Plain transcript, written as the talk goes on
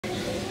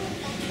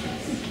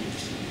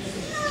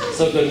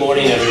So good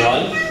morning,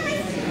 everyone.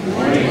 Good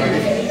morning.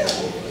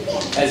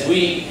 As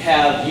we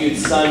have Youth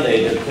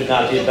Sunday, there could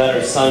not be a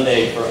better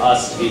Sunday for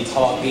us to be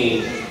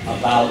talking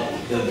about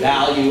the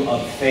value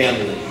of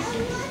family.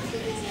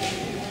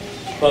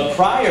 But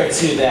prior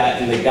to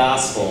that in the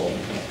gospel,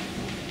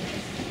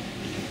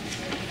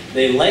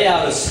 they lay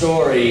out a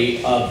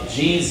story of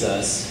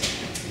Jesus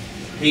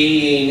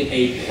being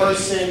a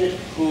person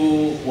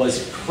who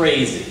was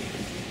crazy.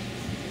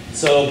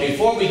 So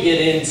before we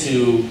get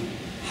into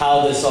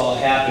how this all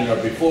happened,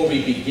 or before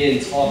we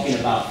begin talking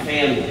about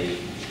family,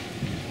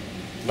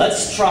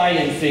 let's try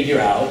and figure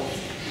out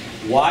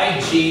why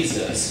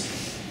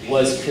Jesus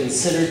was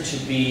considered to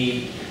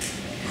be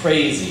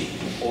crazy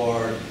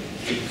or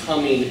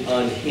becoming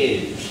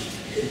unhinged.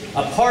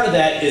 A part of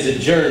that is a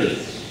journey.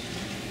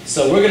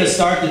 So we're going to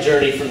start the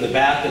journey from the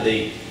back of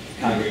the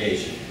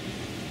congregation.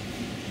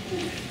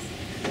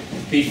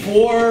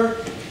 Before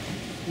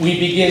we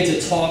begin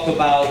to talk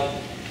about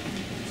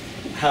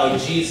how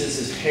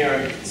Jesus'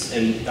 parents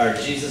and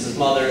Jesus'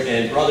 mother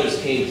and brothers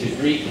came to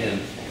greet him,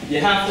 you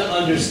have to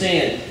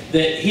understand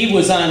that he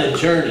was on a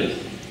journey.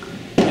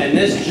 And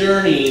this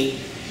journey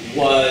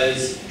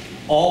was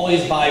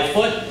always by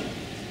foot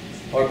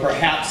or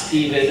perhaps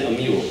even a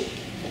mule.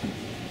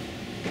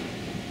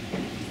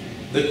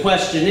 The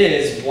question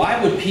is,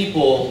 why would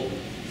people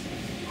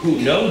who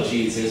know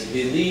Jesus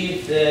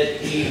believe that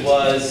he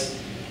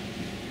was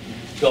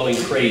going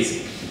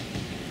crazy?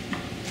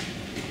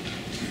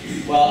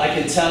 Well, I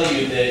can tell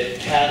you that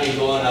having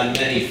gone on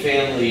many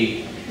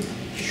family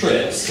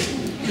trips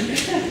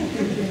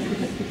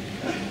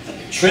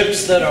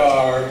that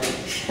are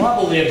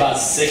probably about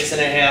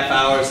 6.5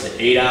 hours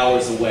to 8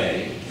 hours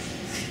away,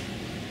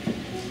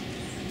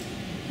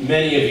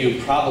 many of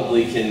you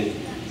probably can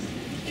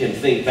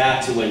think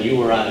back to when you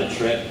were on a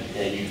trip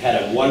and you've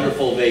had a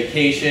wonderful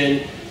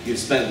vacation, you've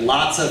spent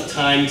lots of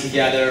time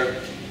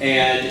together,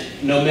 and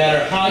no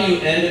matter how you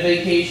end a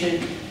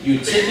vacation, you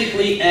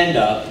typically end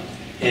up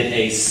in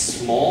a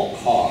small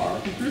car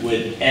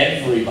with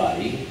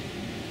everybody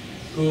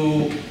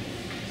who,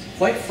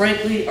 quite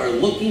frankly, are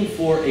looking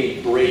for a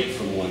break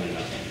from one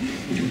another.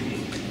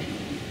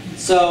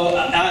 So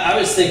I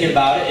was thinking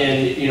about it,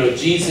 and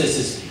Jesus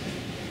is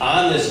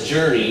on this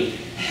journey,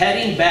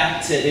 heading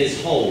back to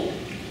his home.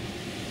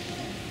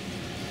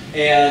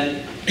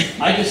 And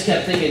I just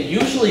kept thinking,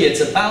 usually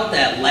it's about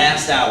that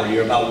last hour.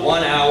 You're about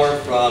 1 hour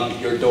from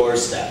your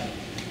doorstep.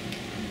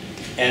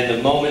 And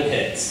the moment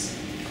hits.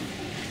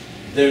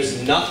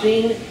 There's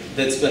nothing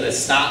that's going to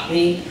stop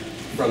me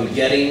from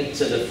getting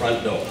to the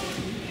front door.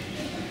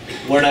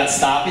 We're not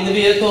stopping the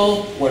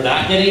vehicle. We're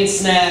not getting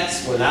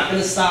snacks. We're not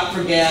going to stop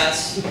for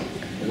gas.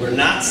 We're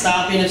not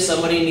stopping if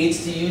somebody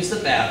needs to use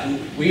the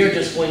bathroom. We are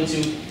just going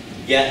to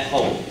get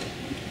home.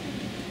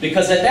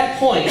 Because at that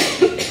point,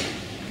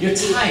 you're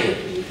tired.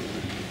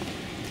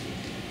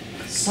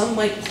 Some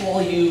might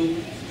call you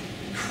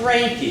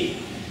cranky.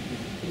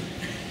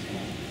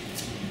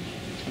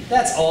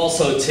 That's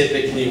also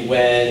typically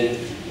when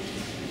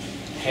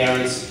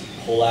parents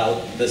pull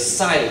out the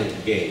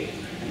silent game.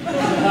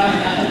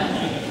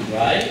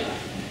 Right?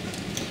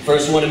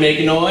 First one to make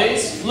a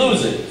noise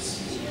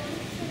loses.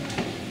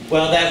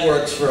 Well, that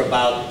works for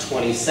about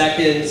 20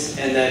 seconds,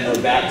 and then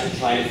we're back to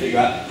trying to figure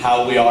out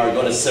how we are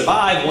going to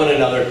survive one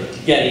another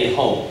getting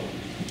home.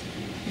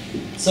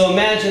 So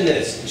imagine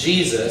this.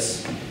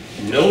 Jesus,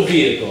 no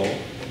vehicle,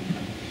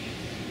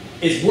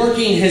 is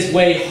working his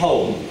way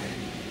home.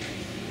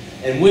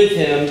 And with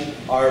him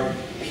are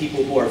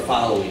people who are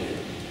following him.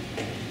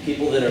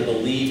 People that are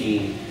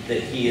believing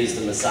that he is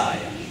the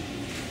Messiah.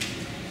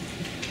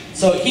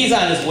 So he's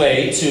on his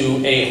way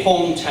to a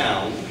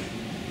hometown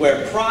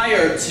where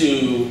prior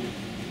to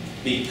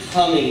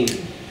becoming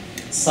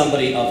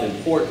somebody of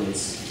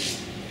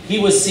importance, he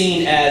was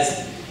seen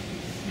as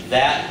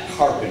that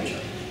carpenter.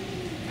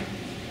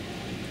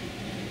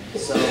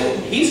 So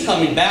he's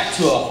coming back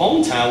to a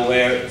hometown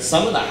where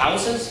some of the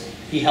houses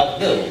he helped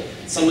build.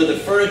 Some of the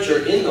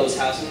furniture in those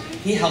houses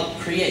he helped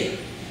create.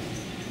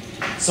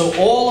 So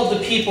all of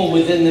the people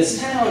within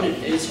this town,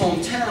 his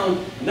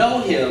hometown,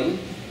 know him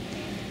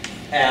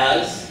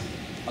as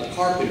a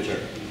carpenter.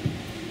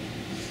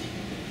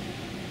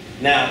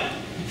 Now,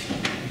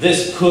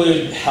 this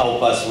could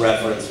help us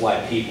reference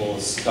why people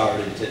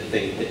started to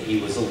think that he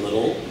was a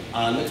little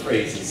on the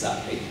crazy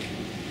side.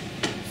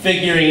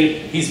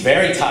 Figuring he's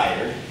very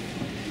tired.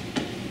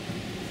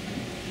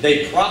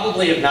 They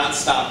probably have not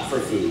stopped for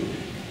food.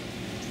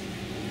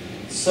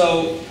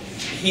 So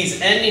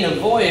he's ending a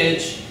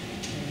voyage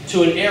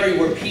to an area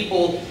where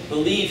people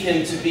believe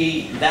him to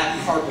be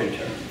that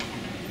carpenter.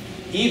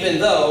 Even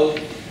though,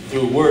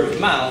 through word of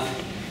mouth,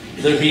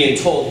 they're being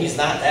told he's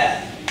not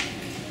that.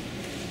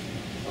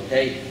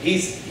 Okay?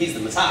 He's the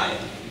Messiah.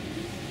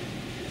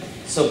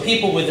 So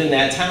people within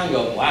that town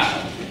go,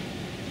 wow,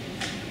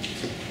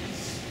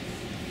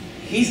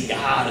 he's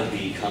got to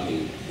be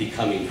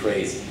becoming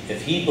crazy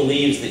if he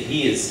believes that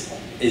he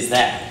is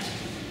that.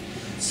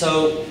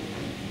 So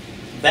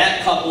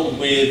that coupled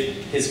with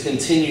his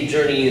continued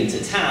journey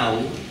into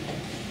town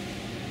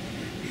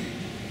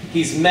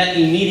he's met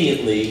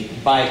immediately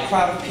by a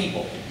crowd of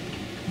people.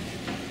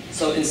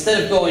 So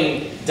instead of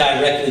going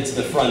directly to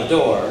the front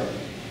door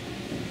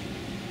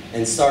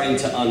and starting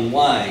to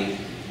unwind,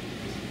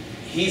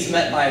 he's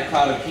met by a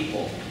crowd of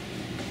people.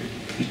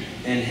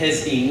 And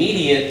his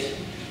immediate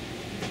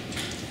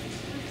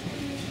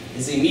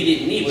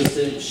need was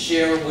to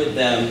share with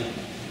them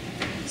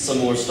some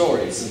more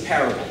stories, some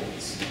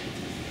parables.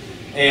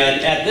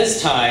 And at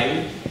this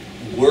time,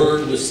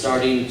 word was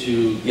starting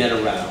to get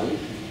around,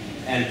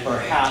 and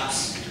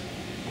perhaps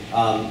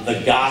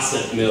the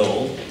gossip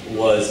mill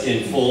was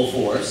in full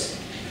force.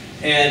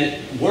 And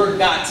word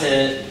got to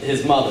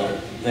his mother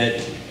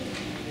that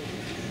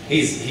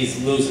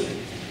he's losing it.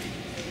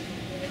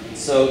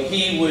 So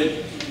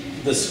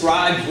the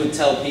scribes would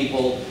tell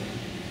people,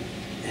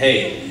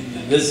 hey,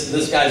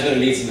 this guy's going to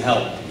need some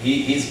help.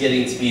 He's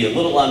getting to be a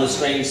little on the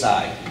strange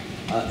side.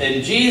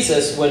 And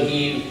Jesus, when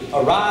he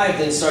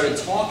arrived and started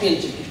talking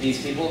to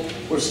these people,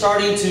 were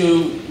starting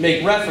to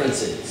make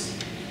references.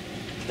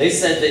 They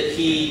said that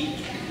he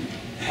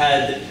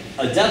had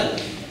a devil,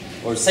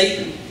 or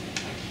Satan.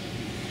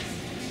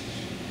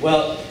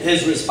 Well,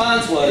 his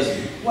response was,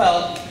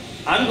 well,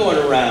 I'm going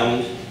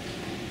around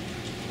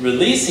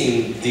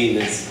releasing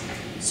demons,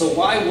 so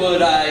why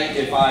would I,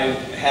 if I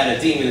had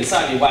a demon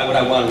inside me, why would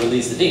I want to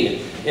release the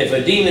demon? If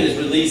a demon is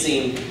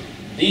releasing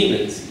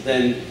demons,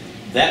 then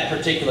that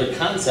particular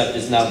concept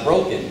is now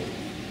broken.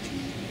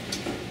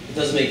 It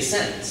doesn't make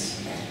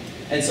sense.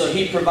 And so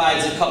he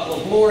provides a couple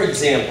of more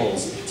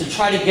examples to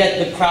try to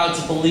get the crowd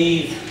to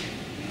believe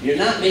you're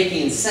not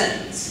making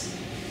sense.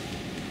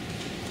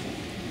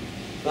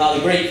 Now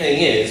the great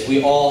thing is,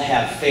 we all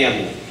have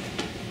family.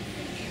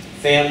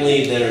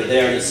 Family that are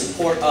there to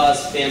support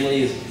us,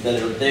 families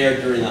that are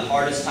there during the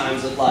hardest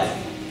times of life.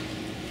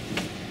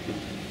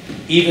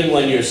 Even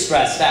when you're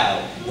stressed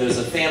out, there's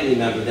a family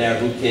member there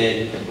who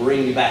can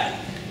bring you back.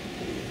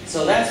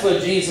 So that's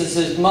what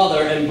Jesus'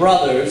 mother and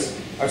brothers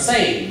are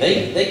saying.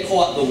 They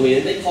caught the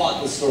wind, they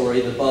caught the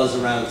story, the buzz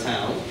around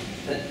town.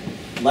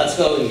 Let's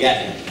go and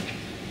get him.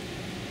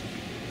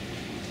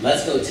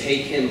 Let's go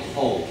take him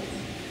home.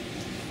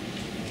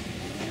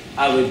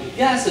 I would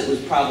guess it was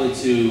probably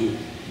to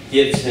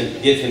give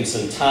him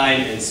some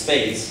time and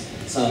space,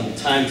 some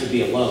time to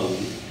be alone.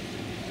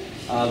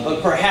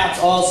 But perhaps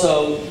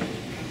also,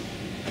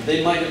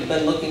 they might have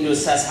been looking to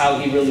assess how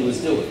he really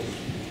was doing.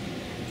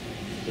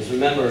 Because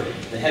remember,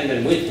 they hadn't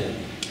been with him.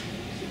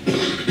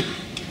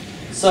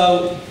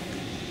 So,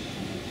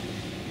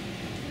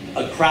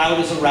 a crowd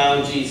is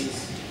around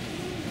Jesus.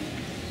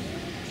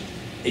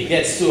 It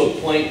gets to a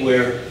point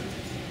where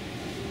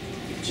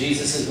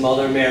Jesus'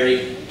 mother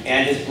Mary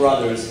and his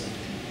brothers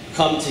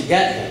come to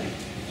get him.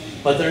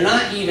 But they're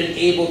not even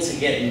able to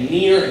get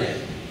near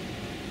him.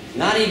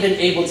 Not even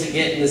able to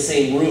get in the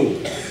same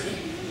room.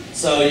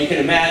 So you can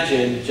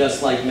imagine,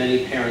 just like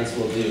many parents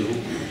will do,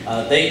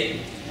 they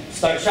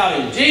start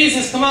shouting,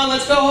 Jesus, come on,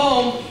 let's go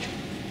home.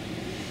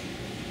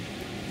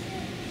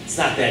 It's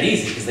not that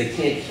easy because they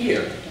can't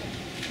hear.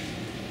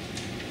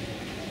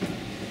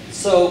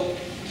 So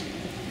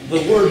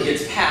the word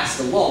gets passed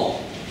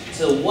along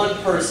till one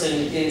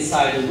person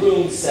inside the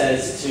room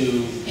says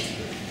to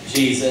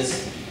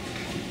Jesus,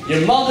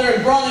 your mother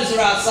and brothers are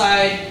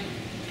outside.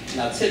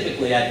 Now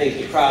typically I think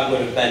the crowd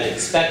would have been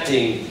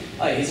expecting,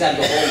 oh, he's got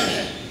to go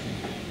home.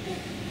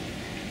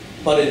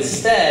 But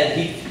instead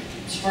he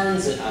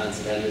turns it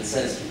onto them and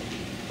says,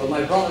 but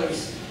my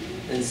brothers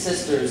and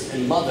sisters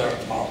and mother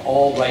are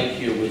all right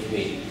here with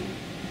me.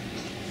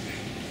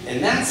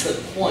 And that's the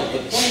point. The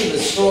point of the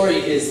story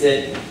is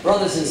that,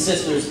 brothers and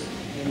sisters,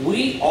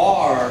 we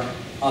are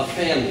a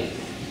family.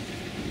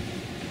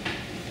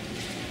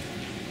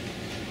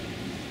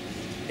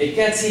 It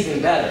gets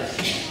even better.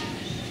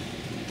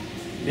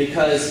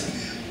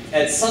 Because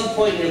at some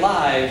point in your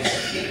lives,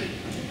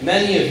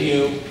 many of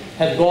you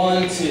have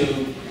gone to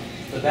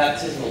the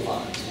baptismal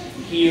font,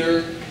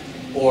 here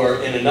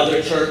or in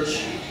another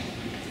church.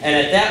 And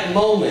at that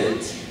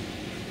moment,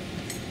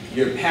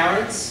 your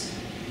parents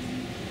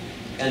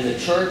and the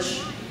church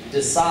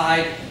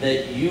decide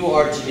that you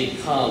are to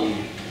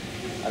become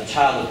a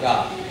child of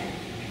God.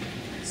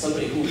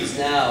 Somebody who is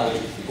now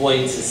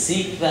going to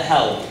seek the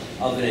help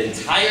of an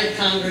entire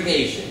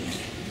congregation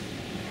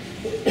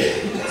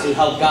to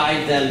help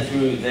guide them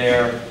through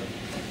their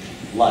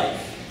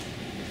life.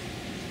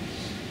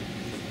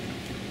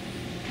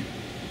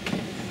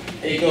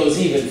 It goes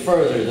even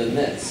further than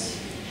this.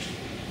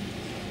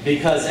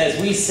 Because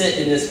as we sit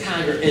in this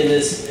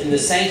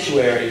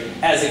sanctuary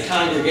as a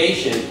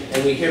congregation,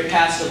 and we hear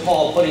Pastor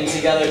Paul putting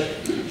together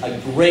a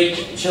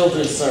great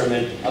children's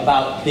sermon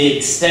about the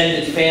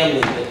extended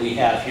family that we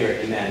have here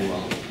at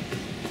Emmanuel,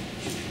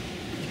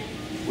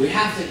 we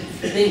have to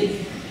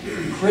think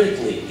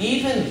critically.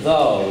 Even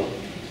though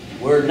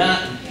we're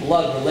not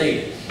blood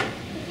related,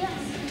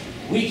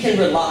 we can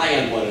rely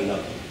on one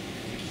another.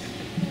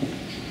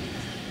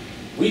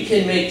 We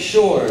can make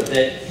sure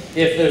that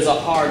if there's a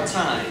hard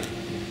time,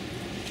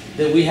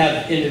 that we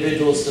have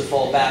individuals to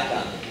fall back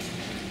on.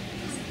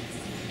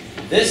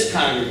 This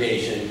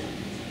congregation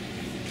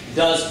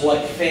does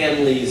what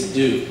families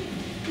do.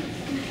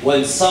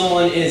 When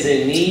someone is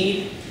in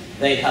need,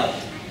 they help.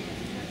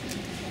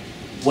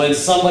 When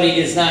somebody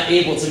is not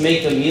able to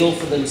make a meal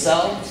for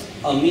themselves,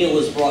 a meal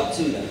is brought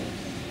to them.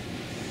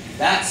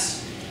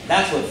 That's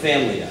what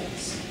family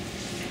does.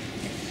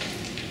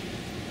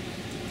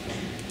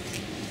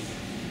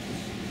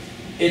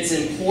 It's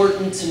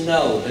important to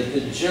know that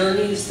the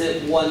journeys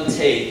that one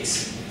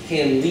takes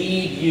can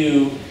lead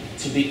you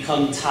to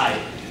become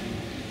tired,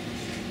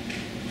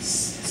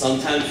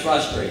 sometimes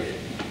frustrated.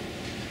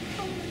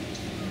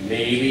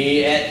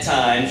 Maybe at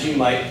times you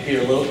might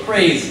appear a little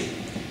crazy.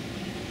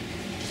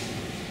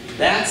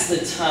 That's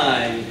the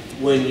time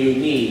when you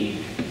need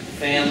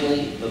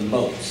family the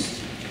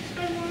most.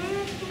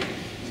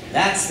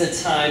 That's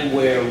the time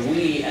where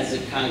we as a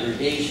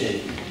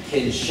congregation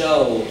can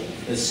show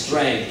the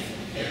strength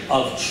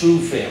of true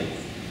family.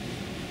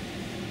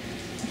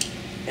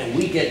 And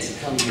we get to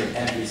come here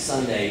every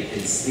Sunday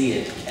and see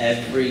it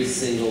every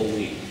single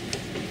week.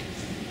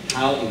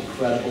 How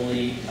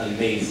incredibly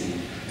amazing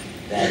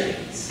that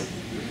is.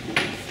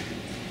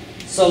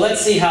 So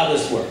let's see how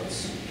this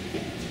works.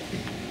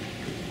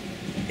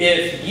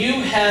 If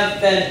you have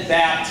been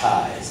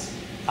baptized,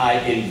 I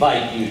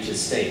invite you to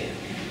stand.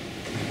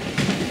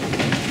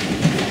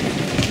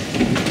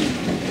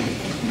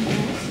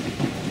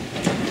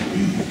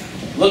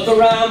 Look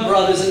around,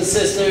 brothers and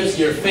sisters.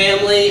 Your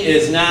family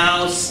is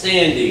now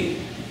standing.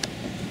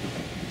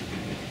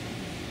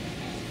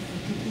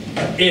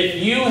 If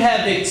you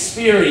have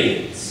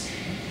experienced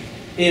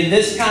in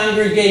this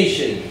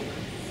congregation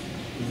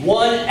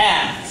one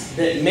act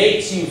that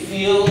makes you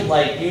feel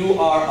like you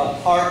are a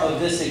part of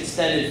this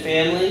extended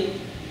family,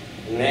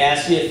 I'm going to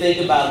ask you to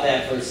think about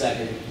that for a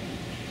second.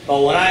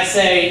 But when I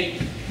say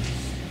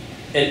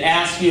and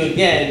ask you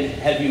again,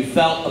 have you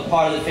felt a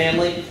part of the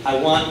family? I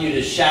want you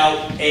to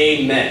shout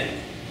amen.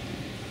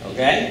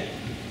 Okay?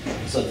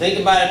 So think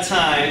about a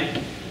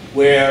time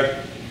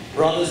where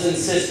brothers and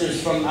sisters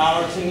from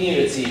our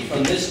community,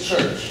 from this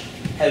church,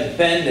 have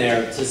been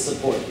there to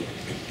support you.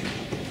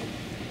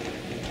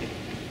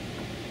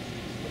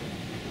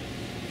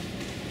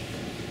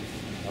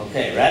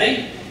 Okay,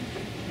 ready?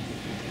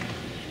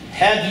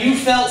 Have you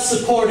felt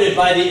supported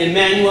by the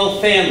Emmanuel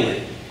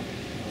family?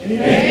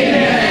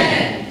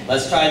 Amen.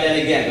 Let's try that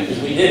again,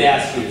 because we did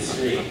ask you to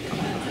scream.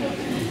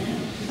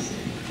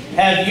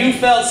 Have you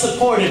felt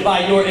supported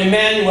by your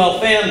Emmanuel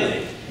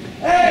family?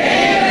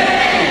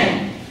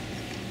 Amen.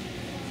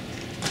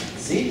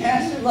 See,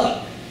 Pastor,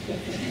 look.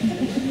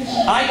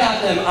 I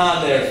got them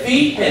on their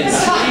feet and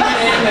screaming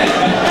amen.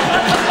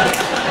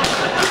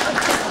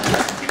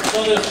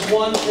 So there's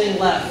one thing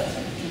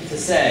left to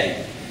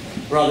say,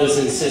 brothers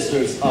and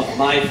sisters of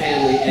my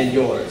family and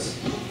yours.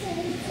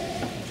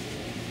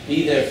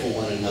 Be there for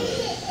one another.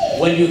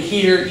 When you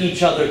hear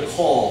each other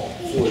call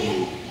for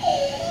you,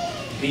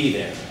 be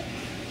there.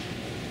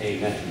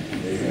 Amen.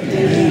 Amen.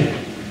 Amen.